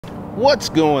What's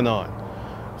going on?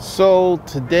 So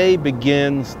today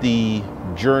begins the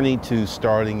journey to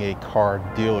starting a car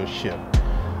dealership.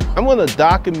 I'm going to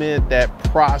document that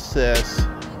process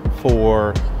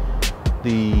for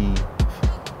the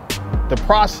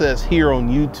process here on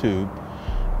YouTube.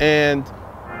 And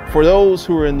for those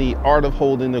who are in the art of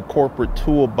holding the corporate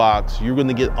toolbox, you're going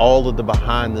to get all of the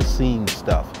behind the scenes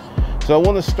stuff. So I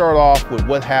want to start off with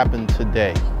what happened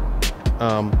today.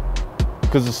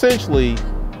 Because essentially,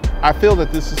 I feel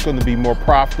that this is going to be more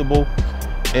profitable.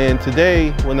 And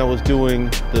today, when I was doing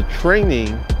the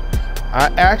training,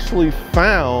 I actually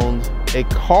found a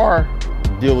car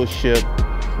dealership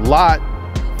lot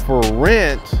for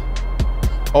rent.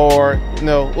 Or,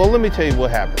 well, let me tell you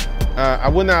what happened. I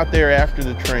went out there after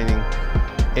the training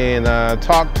and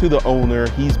talked to the owner.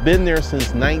 He's been there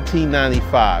since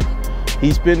 1995.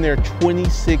 He's been there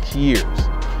 26 years.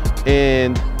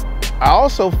 And I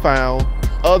also found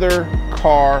other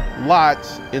car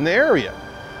lots in the area.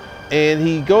 And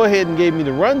he go ahead and gave me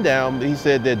the rundown, but he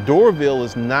said that Doraville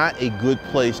is not a good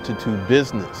place to do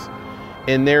business.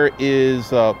 And there is,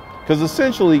 because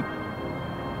essentially,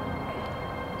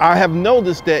 I have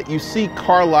noticed that you see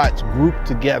car lots grouped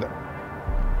together.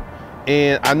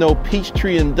 And I know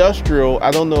Peachtree Industrial, I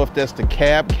don't know if that's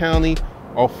DeKalb County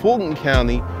or Fulton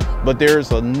County, but there's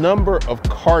a number of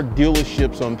car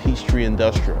dealerships on Peachtree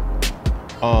Industrial.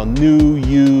 New,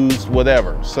 used,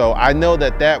 whatever. So I know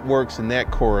that that works in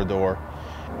that corridor.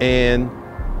 And,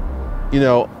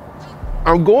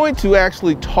 I'm going to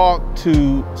actually talk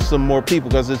to some more people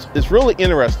because it's really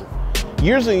interesting.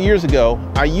 Years and years ago,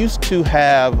 I used to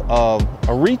have a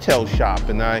retail shop,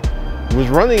 and I was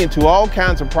running into all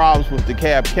kinds of problems with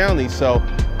DeKalb County. So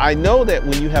I know that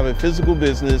when you have a physical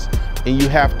business and you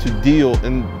have to deal,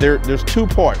 and there's two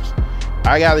parts.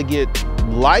 I got to get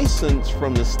licensed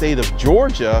from the state of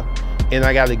Georgia, and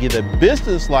I got to get a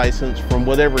business license from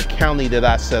whatever county that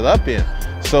I set up in.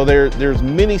 So there's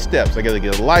many steps. I got to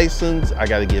get a license, I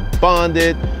got to get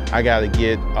bonded, I got to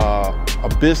get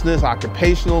a business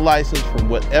occupational license from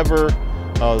whatever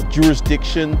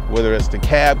jurisdiction, whether it's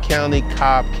DeKalb County,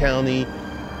 Cobb County,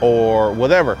 or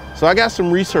whatever. So I got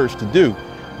some research to do,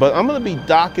 but I'm going to be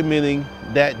documenting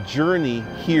that journey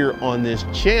here on this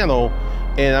channel,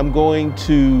 and I'm going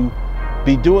to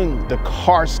be doing the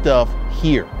car stuff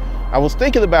here. I was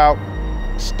thinking about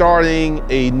starting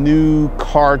a new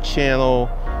car channel,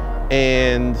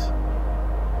 and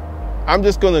I'm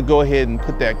just going to go ahead and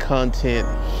put that content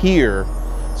here.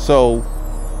 So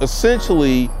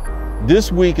essentially,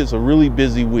 this week is a really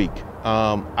busy week.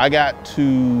 I got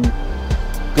to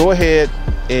go ahead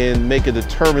and make a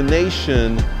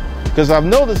determination, because I've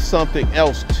noticed something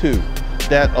else too,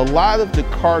 that a lot of the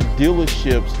car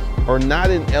dealerships are not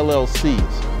in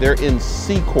LLCs, they're in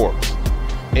C Corps.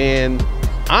 And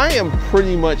I am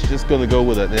pretty much just gonna go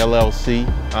with an LLC.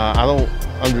 I don't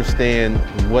understand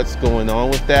what's going on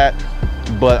with that,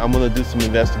 but I'm gonna do some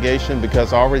investigation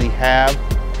because I already have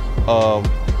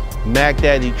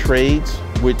MacDaddy Trades,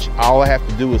 which all I have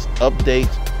to do is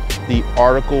update the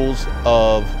articles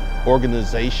of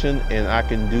organization, and I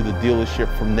can do the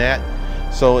dealership from that.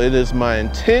 So it is my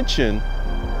intention,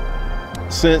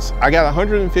 since I got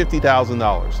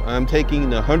 $150,000, I'm taking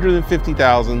the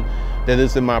 $150,000 that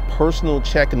is in my personal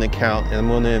checking account, and I'm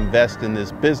going to invest in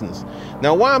this business.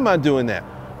 Now, why am I doing that?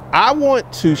 I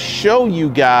want to show you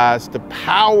guys the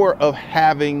power of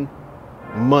having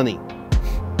money.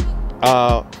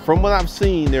 From what I've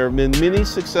seen, there have been many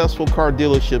successful car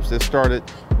dealerships that started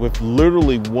with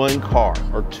literally one car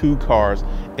or two cars,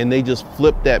 and they just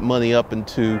flipped that money up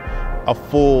into a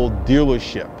full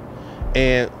dealership.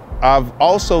 And I've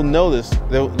also noticed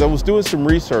that I was doing some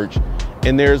research,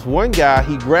 and there's one guy,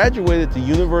 he graduated the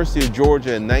University of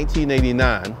Georgia in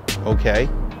 1989, okay?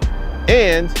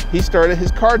 And he started his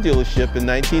car dealership in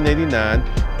 1989,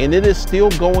 and it is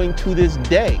still going to this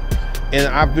day. And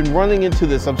I've been running into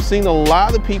this. I've seen a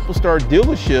lot of people start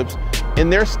dealerships,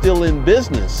 and they're still in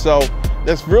business. So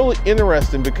that's really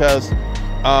interesting, because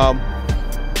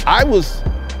I was,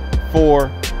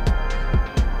 for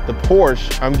the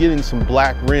Porsche, I'm getting some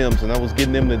black rims, and I was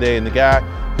getting them today, and the guy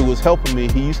who was helping me,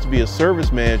 he used to be a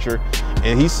service manager,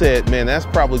 and he said, man, that's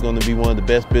probably going to be one of the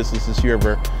best businesses you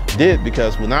ever did,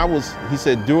 because when he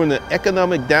said during the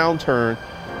economic downturn,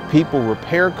 people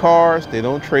repair cars, they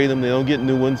don't trade them, they don't get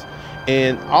new ones.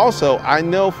 And also, I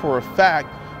know for a fact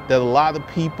that a lot of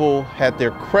people had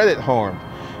their credit harmed.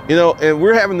 And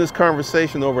we're having this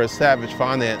conversation over at Savage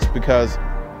Finance because,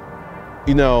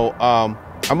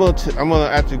 I'm gonna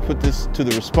actually put this to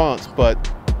the response,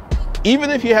 but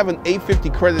even if you have an 850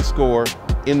 credit score,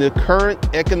 in the current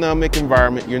economic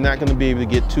environment, you're not gonna be able to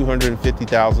get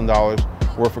 $250,000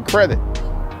 worth of credit.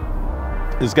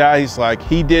 This guy, he's like,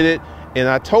 he did it. And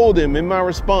I told him in my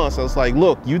response, I was like,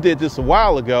 look, you did this a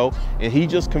while ago. And he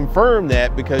just confirmed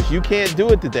that because you can't do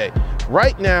it today.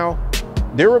 Right now,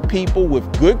 there are people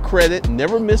with good credit,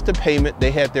 never missed a payment.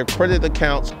 They had their credit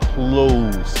accounts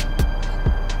closed.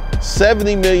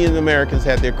 70 million Americans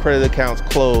had their credit accounts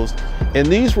closed. And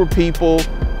these were people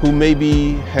who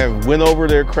maybe have went over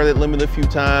their credit limit a few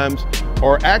times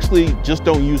or actually just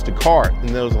don't use the card. And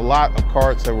there was a lot of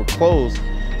cards that were closed.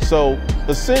 So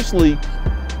essentially,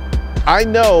 I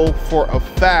know for a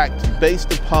fact,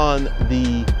 based upon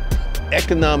the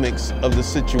economics of the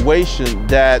situation,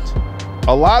 that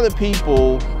a lot of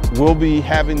people will be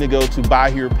having to go to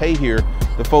buy here, pay here.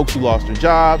 The folks who lost their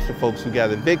jobs, the folks who got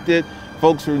evicted,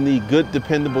 folks who need good,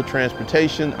 dependable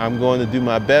transportation. I'm going to do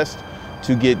my best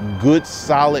to get good,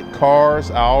 solid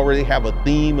cars. I already have a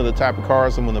theme of the type of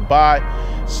cars I'm going to buy.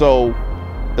 So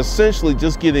essentially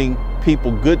just getting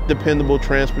people good, dependable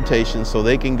transportation so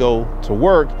they can go to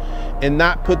work and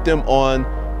not put them on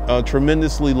a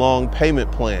tremendously long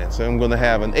payment plan. So I'm going to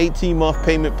have an 18-month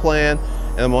payment plan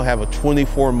and I'm going to have a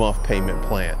 24-month payment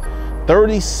plan.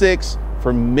 36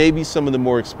 for maybe some of the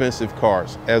more expensive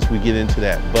cars as we get into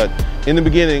that. But in the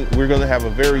beginning, we're going to have a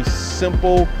very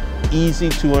simple, easy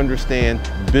to understand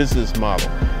business model.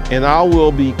 And I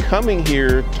will be coming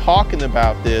here talking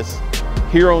about this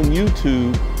here on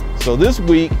YouTube. So this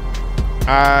week,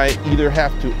 I either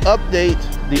have to update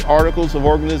the articles of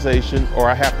organization or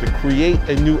I have to create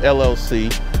a new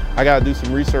LLC. I got to do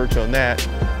some research on that.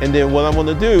 And then what I'm going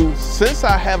to do, since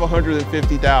I have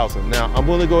 150,000, now I'm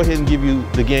going to go ahead and give you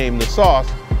the game, the sauce.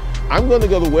 I'm going to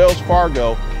go to Wells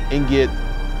Fargo and get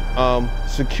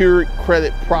secured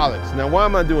credit products. Now, why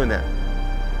am I doing that?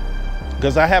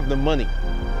 Because I have the money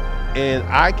and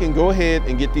I can go ahead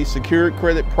and get these secured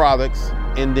credit products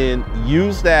and then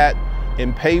use that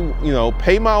and pay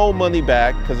my own money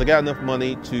back because I got enough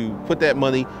money to put that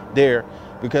money there.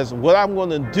 Because what I'm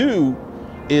going to do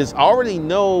is I already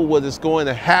know what is going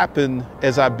to happen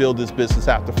as I build this business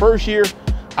out. The first year,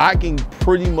 I can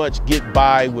pretty much get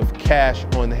by with cash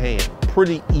on hand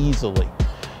pretty easily.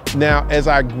 Now, as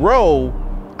I grow,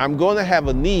 I'm going to have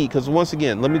a need, because once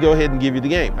again, let me go ahead and give you the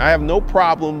game. I have no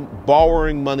problem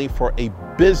borrowing money for a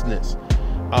business.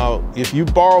 If you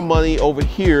borrow money over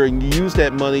here and you use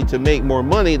that money to make more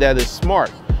money, that is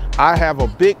smart. I have a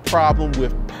big problem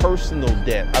with personal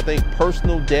debt. I think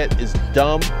personal debt is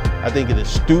dumb. I think it is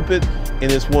stupid. And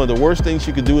it's one of the worst things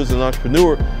you can do as an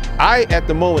entrepreneur. I, at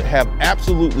the moment, have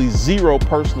absolutely zero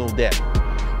personal debt.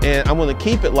 And I'm going to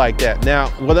keep it like that. Now,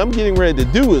 what I'm getting ready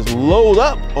to do is load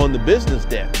up on the business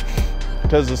debt.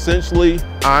 Because essentially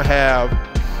I have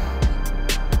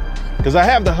the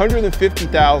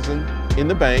 150,000 in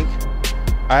the bank.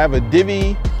 I have a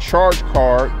Divvy charge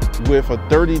card with a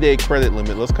 30-day credit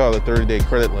limit. Let's call it a 30-day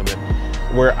credit limit,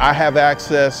 where I have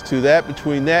access to that.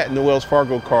 Between that and the Wells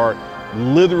Fargo card,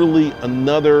 literally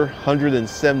another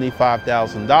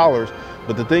 $175,000.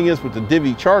 But the thing is, with the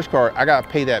Divvy charge card, I got to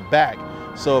pay that back.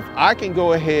 So if I can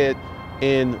go ahead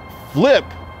and flip,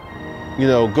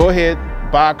 go ahead,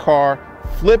 buy a car,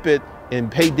 flip it,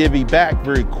 and pay Divvy back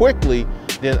very quickly,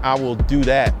 then I will do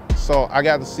that. So I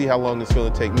got to see how long it's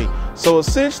going to take me. So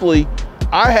essentially,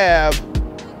 I have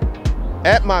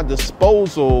at my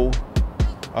disposal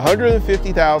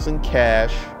 150,000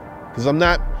 cash, because I'm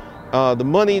not, the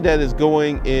money that is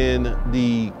going in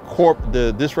the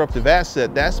disruptive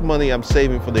asset, that's money I'm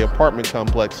saving for the apartment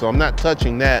complex. So I'm not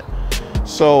touching that.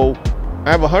 So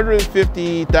I have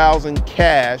 150,000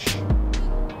 cash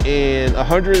and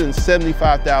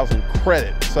 175,000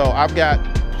 credit. So I've got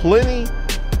plenty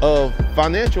of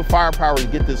financial firepower to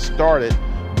get this started,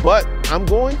 but I'm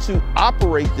going to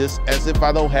operate this as if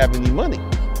I don't have any money.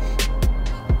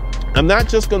 I'm not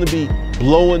just going to be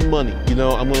blowing money. I'm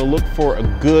going to look for a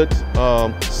good,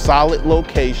 solid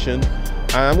location.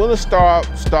 I'm going to start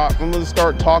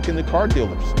talking to car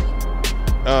dealers.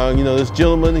 This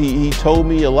gentleman, he told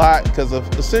me a lot, because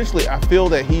essentially I feel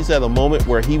that he's at a moment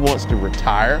where he wants to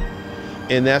retire,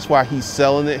 and that's why he's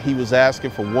selling it. He was asking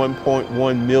for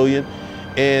 1.1 million.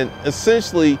 And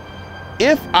essentially,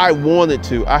 if I wanted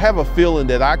to, I have a feeling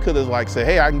that I could have said,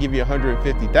 hey, I can give you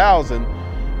 150,000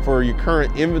 for your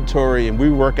current inventory, and we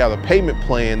work out a payment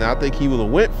plan. And I think he would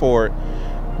have went for it.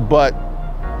 But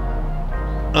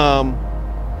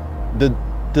the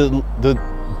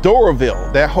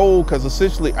Doraville, that whole, because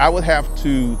essentially I would have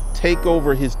to take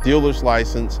over his dealer's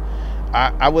license.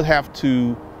 I would have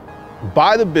to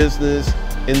buy the business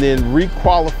and then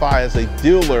re-qualify as a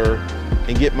dealer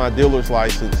and get my dealer's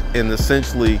license, and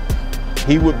essentially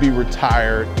he would be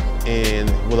retired and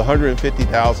with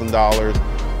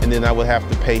 $150,000 and then I would have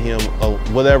to pay him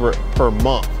whatever per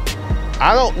month.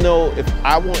 I don't know if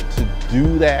I want to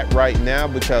do that right now,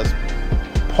 because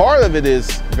part of it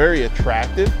is very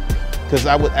attractive, because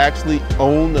I would actually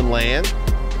own the land.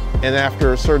 And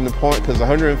after a certain point, because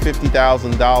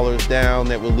 $150,000 down,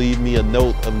 that would leave me a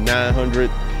note of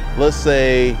 900, let's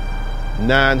say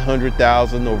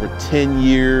 900,000 over 10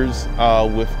 years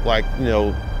with, like, you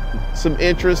know, some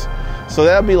interest. So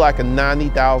that'd be like a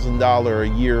 $90,000 a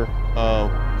year,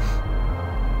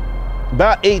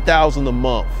 about $8,000 a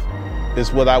month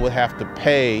is what I would have to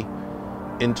pay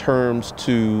in terms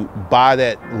to buy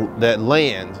that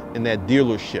land in that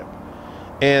dealership.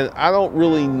 And I don't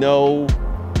really know,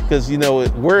 because, you know,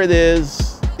 where it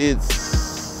is,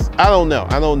 I don't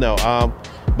know.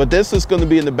 But this is going to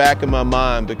be in the back of my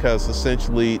mind, because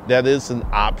essentially that is an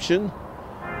option.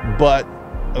 But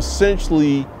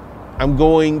essentially I'm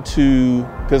going to,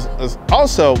 because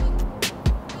also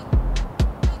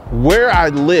where I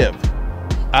live,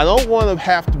 I don't want to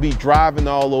have to be driving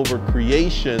all over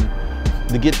creation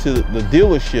to get to the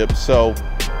dealership. So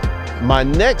my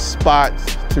next spot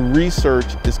to research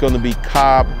is going to be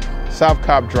South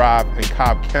Cobb Drive in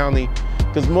Cobb County,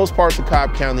 because most parts of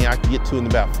Cobb County I can get to in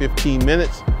about 15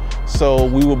 minutes. So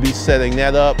we will be setting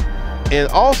that up. And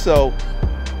also,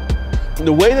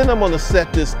 the way that I'm going to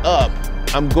set this up,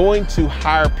 I'm going to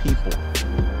hire people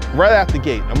right out the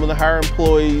gate. I'm going to hire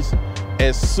employees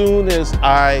as soon as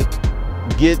I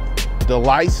get the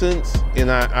license and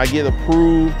I get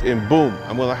approved, and boom,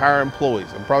 I'm going to hire employees.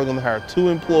 I'm probably going to hire 2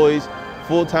 employees,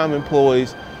 full-time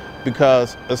employees,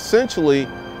 because essentially,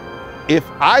 if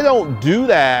I don't do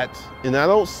that and I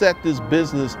don't set this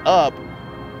business up,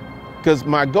 because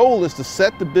my goal is to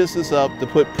set the business up, to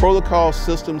put protocol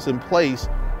systems in place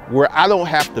where I don't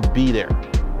have to be there.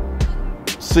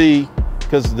 See,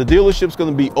 because the dealership's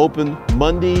going to be open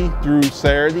Monday through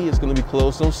Saturday. It's going to be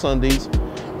closed on Sundays.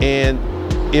 And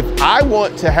if I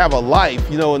want to have a life,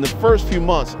 you know, in the first few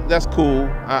months, that's cool.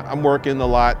 I'm working a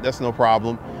lot. That's no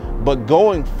problem. But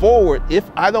going forward, if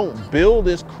I don't build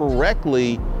this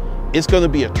correctly, it's going to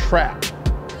be a trap.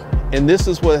 And this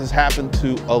is what has happened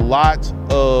to a lot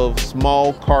of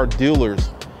small car dealers.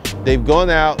 They've gone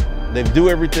out, they do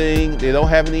everything, they don't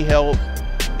have any help,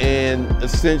 and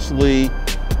essentially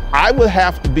I would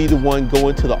have to be the one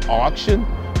going to the auction,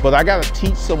 but I got to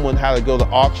teach someone how to go to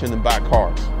auction and buy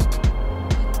cars.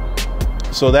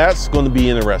 So that's going to be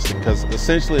interesting, because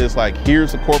essentially it's like,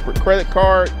 here's a corporate credit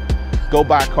card, go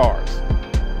buy cars.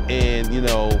 And, you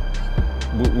know,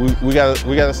 we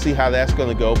gotta see how that's going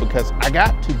to go, because I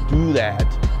got to do that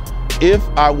if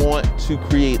I want to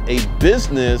create a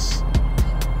business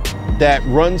that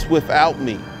runs without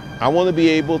me. I want to be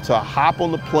able to hop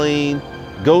on the plane,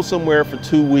 go somewhere for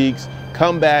 2 weeks,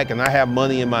 come back, and I have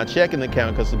money in my checking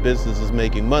account because the business is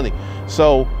making money.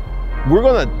 So we're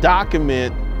going to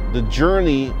document the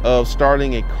journey of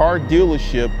starting a car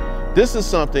dealership. This is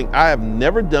something I have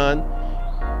never done.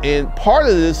 And part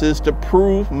of this is to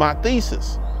prove my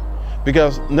thesis,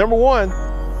 because number one,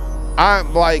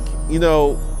 I'm like, you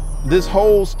know, this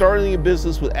whole starting a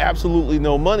business with absolutely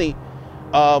no money,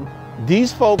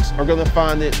 these folks are going to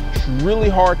find it really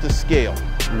hard to scale,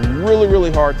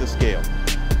 really hard to scale.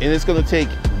 And it's going to take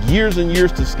years and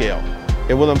years to scale.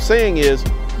 And what I'm saying is,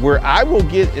 where I will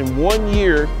get in 1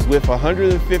 year with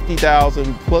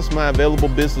 150,000 plus my available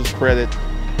business credit,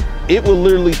 it will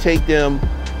literally take them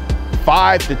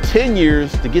 5 to 10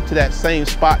 years to get to that same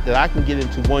spot that I can get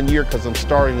into 1 year, because I'm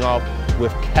starting off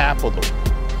with capital.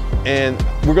 And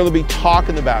we're going to be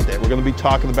talking about that. We're going to be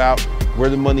talking about where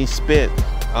the money's spent.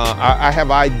 I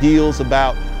have ideals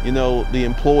about, you know, the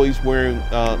employees wearing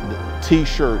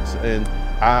t-shirts, and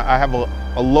I have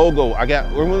a logo. I'm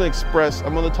going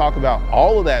to talk about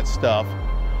all of that stuff,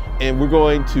 and we're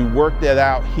going to work that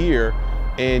out here.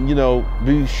 And, you know,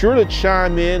 be sure to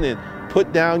chime in and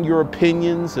put down your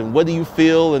opinions and what do you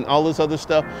feel and all this other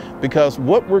stuff, because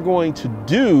what we're going to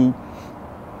do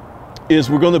is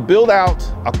we're going to build out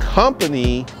a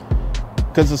company,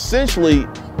 because essentially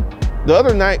the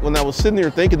other night when I was sitting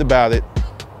there thinking about it,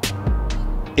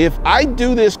 if I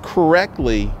do this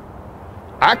correctly,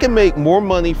 I can make more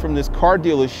money from this car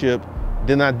dealership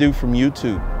than I do from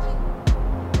YouTube.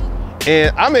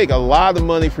 And I make a lot of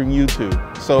money from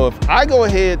YouTube. So if I go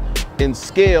ahead and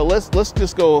scale, let's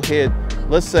just go ahead,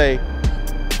 let's say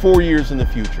 4 years in the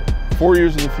future,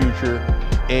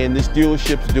 and this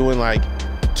dealership's doing like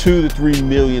 2 to 3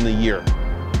 million a year.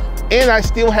 And I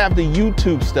still have the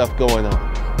YouTube stuff going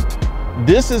on.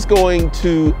 This is going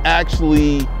to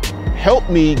actually help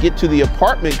me get to the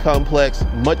apartment complex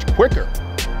much quicker.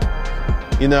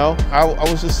 You know, I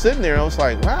was just sitting there and I was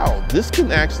like, wow, this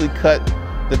can actually cut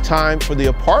the time for the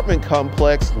apartment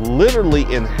complex literally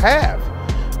in half,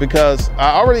 because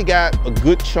I already got a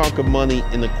good chunk of money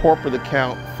in the corporate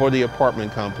account for the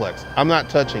apartment complex. I'm not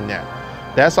touching that.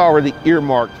 That's already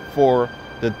earmarked for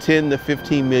the $10 to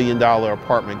 $15 million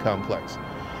apartment complex.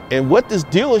 And what this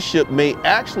dealership may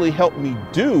actually help me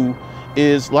do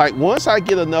is, like, once I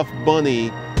get enough money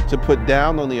to put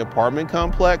down on the apartment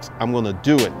complex, I'm gonna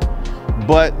do it.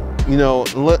 But, you know,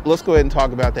 let's go ahead and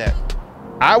talk about that.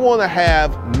 I wanna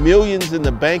have millions in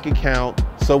the bank account,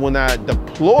 so when I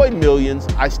deploy millions,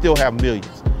 I still have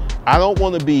millions. I don't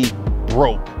want to be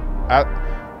broke. I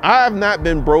have not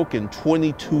been broke in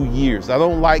 22 years. I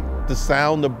don't like the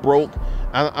sound of broke.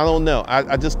 I don't know.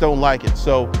 I just don't like it.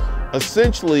 So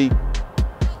essentially,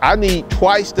 I need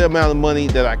twice the amount of money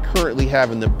that I currently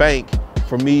have in the bank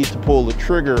for me to pull the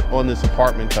trigger on this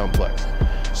apartment complex.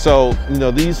 So, you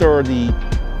know, these are the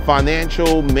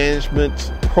financial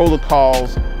management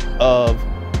protocols of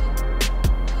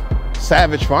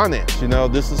Savage Finance. You know,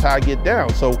 this is how I get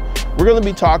down. So we're going to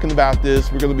be talking about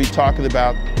this. We're going to be talking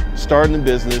about starting a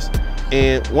business.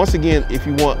 And once again, if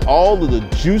you want all of the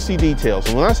juicy details,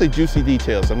 and when I say juicy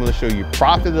details, I'm going to show you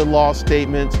profit and loss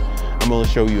statements. I'm going to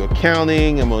show you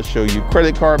accounting. I'm going to show you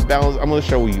credit card balance. I'm going to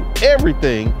show you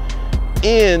everything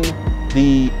in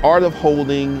the art of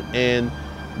holding and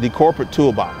the corporate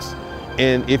toolbox.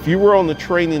 And if you were on the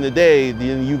training today,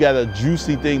 then you got a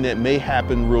juicy thing that may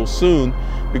happen real soon,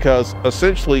 because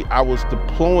essentially I was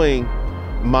deploying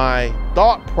my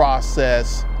thought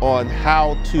process on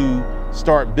how to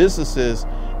start businesses,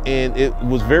 and it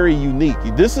was very unique.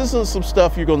 This isn't some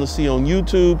stuff you're going to see on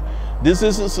YouTube. This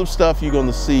isn't some stuff you're going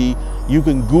to see. You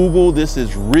can Google. This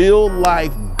is real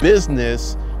life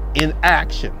business in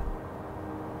action.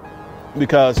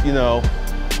 Because, you know,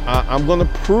 I'm going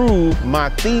to prove my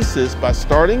thesis by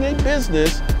starting a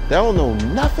business that I don't know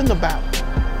nothing about,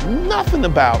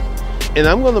 and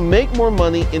I'm going to make more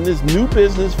money in this new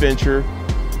business venture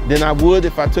than I would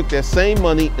if I took that same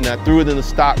money and I threw it in the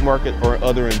stock market or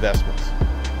other investments.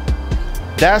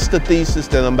 That's the thesis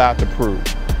that I'm about to prove.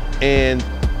 And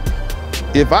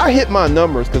if I hit my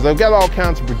numbers, because I've got all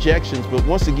kinds of projections, but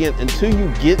once again, until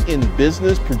you get in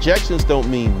business, projections don't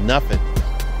mean nothing.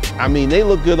 I mean, they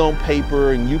look good on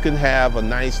paper and you can have a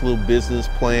nice little business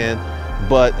plan,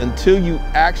 but until you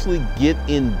actually get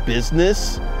in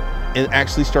business and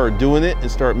actually start doing it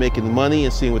and start making money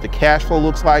and seeing what the cash flow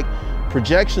looks like,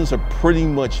 projections are pretty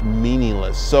much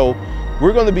meaningless. So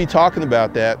we're going to be talking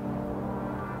about that,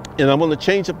 and I'm going to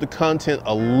change up the content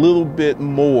a little bit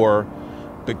more,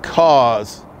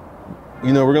 because,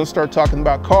 you know, we're going to start talking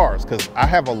about cars, because I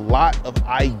have a lot of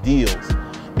ideas.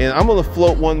 And I'm going to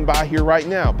float one by here right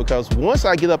now, because once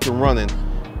I get up and running,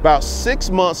 about 6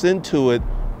 months into it,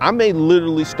 I may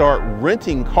literally start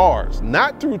renting cars,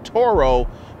 not through Toro,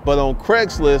 but on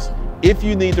Craigslist. If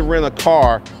you need to rent a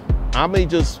car, I may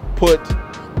just put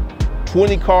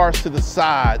 20 cars to the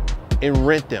side and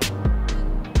rent them.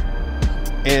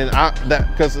 And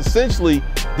because essentially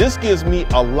this gives me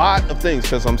a lot of things,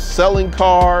 because I'm selling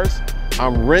cars,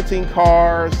 I'm renting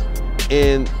cars,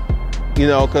 and, you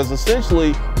know, because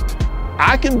essentially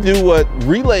I can do what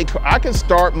I can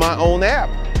start my own app.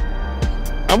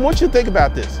 I want you to think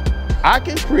about this. I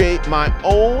can create my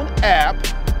own app,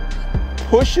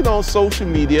 push it on social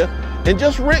media, and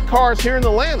just rent cars here in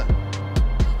Atlanta.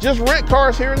 Just rent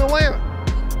cars here in Atlanta.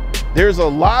 There's a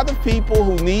lot of people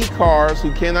who need cars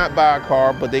who cannot buy a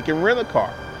car, but they can rent a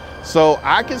car. So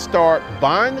I can start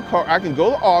buying the car. I can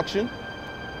go to auction,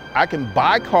 I can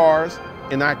buy cars,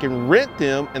 and I can rent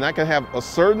them, and I can have a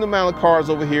certain amount of cars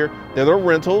over here that are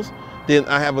rentals. Then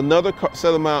I have another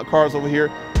set amount of cars over here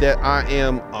that I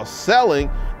am selling,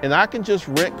 and I can just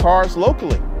rent cars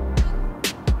locally.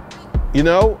 You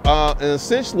know, and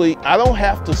essentially I don't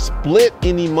have to split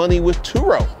any money with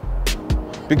Turo,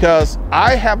 because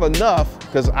I have enough,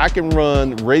 because I can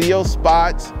run radio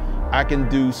spots, I can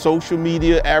do social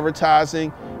media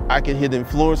advertising, I can hit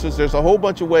influencers. There's a whole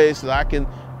bunch of ways that I can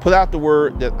put out the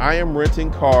word that I am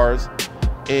renting cars,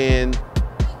 and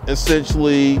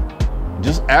essentially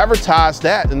just advertise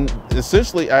that. And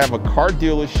essentially I have a car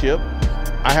dealership,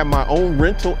 I have my own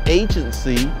rental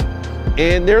agency,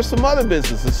 and there's some other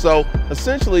businesses. So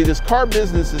essentially this car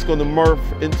business is going to merge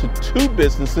into two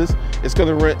businesses. It's going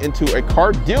to rent into a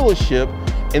car dealership,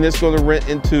 and it's going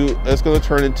to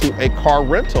turn into a car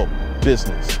rental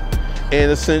business.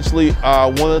 And essentially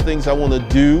one of the things I want to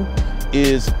do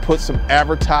is put some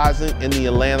advertising in the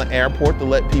Atlanta airport to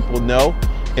let people know.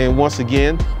 And once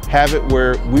again, have it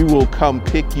where we will come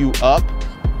pick you up.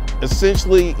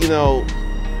 Essentially, you know,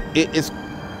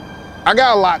 I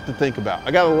got a lot to think about.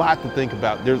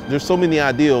 There's so many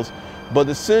ideas, but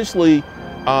essentially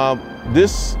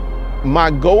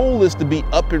My goal is to be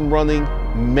up and running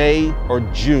May or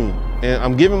June. And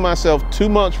I'm giving myself 2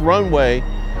 months runway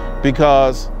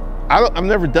because I've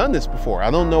never done this before. I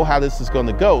don't know how this is going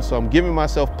to go. So I'm giving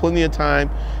myself plenty of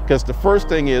time, because the first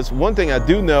thing is, one thing I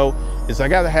do know is I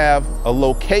got to have a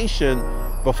location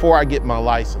before I get my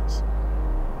license.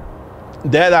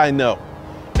 That I know.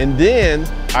 And then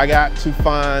I got to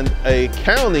find a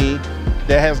county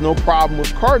that has no problem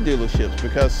with car dealerships,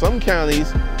 because some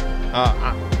counties,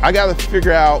 I got to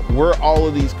figure out where all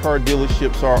of these car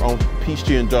dealerships are on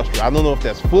Peachtree Industrial. I don't know if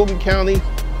that's Fulton County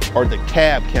or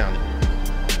DeKalb County.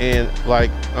 And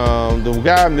like the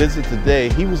guy I visited today,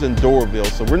 he was in Doraville,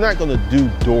 so we're not going to do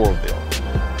Doraville.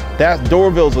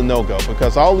 Doraville's a no-go,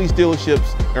 because all these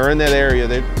dealerships are in that area.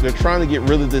 They're trying to get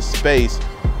rid of this space.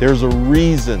 There's a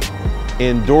reason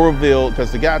in Doraville,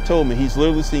 because the guy told me he's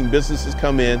literally seen businesses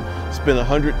come in, spend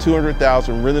 $100,000,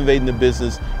 $200,000 renovating the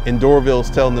business, and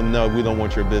Doraville's telling them, no, we don't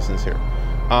want your business here.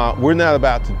 We're not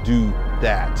about to do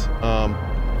that.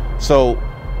 So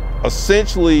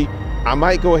essentially, I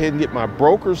might go ahead and get my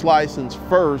broker's license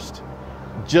first,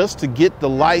 just to get the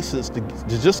license to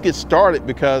just get started,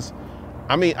 because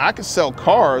I mean, I could sell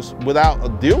cars without a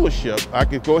dealership. I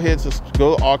could go ahead and just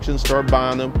go to auction, start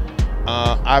buying them.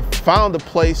 I found a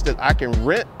place that I can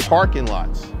rent parking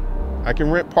lots. I can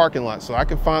rent parking lots, so I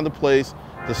can find a place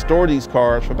to store these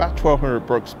cars for about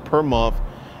 $1,200 per month,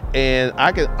 and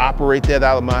I can operate that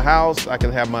out of my house. I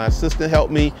can have my assistant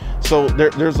help me. So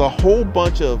there's a whole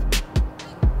bunch of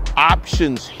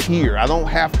options here. I don't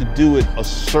have to do it a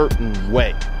certain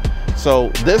way. So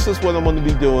this is what I'm going to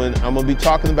be doing. I'm going to be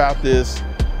talking about this,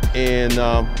 and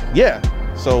yeah.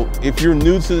 So if you're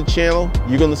new to the channel,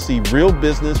 you're going to see real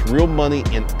business, real money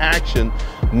in action.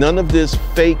 None of this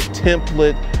fake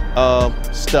template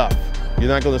stuff. You're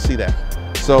not going to see that.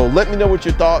 So let me know what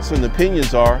your thoughts and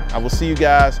opinions are. I will see you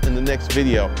guys in the next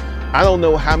video. I don't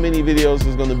know how many videos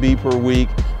is going to be per week.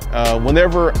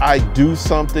 Whenever I do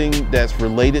something that's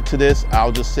related to this,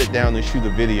 I'll just sit down and shoot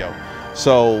a video.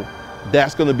 So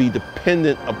that's going to be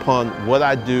dependent upon what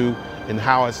I do and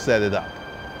how I set it up.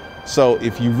 So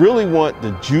if you really want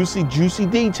the juicy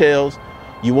details,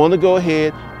 you want to go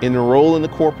ahead and enroll in the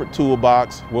Corporate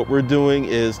Toolbox. What we're doing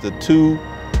is the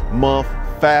 2-month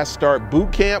Fast Start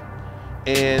Boot Camp,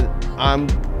 and I'm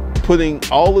putting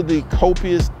all of the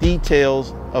copious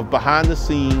details of behind the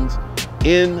scenes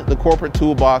in the Corporate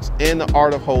Toolbox and the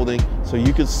Art of Holding, so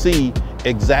you can see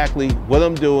exactly what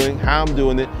I'm doing, how I'm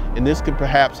doing it, and this could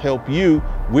perhaps help you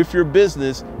with your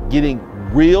business getting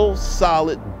real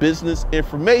solid business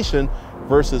information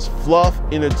versus fluff,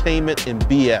 entertainment, and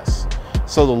BS.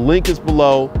 So the link is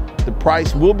below. The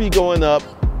price will be going up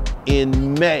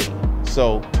in May.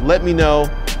 So let me know,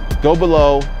 go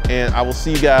below, and I will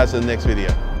see you guys in the next video.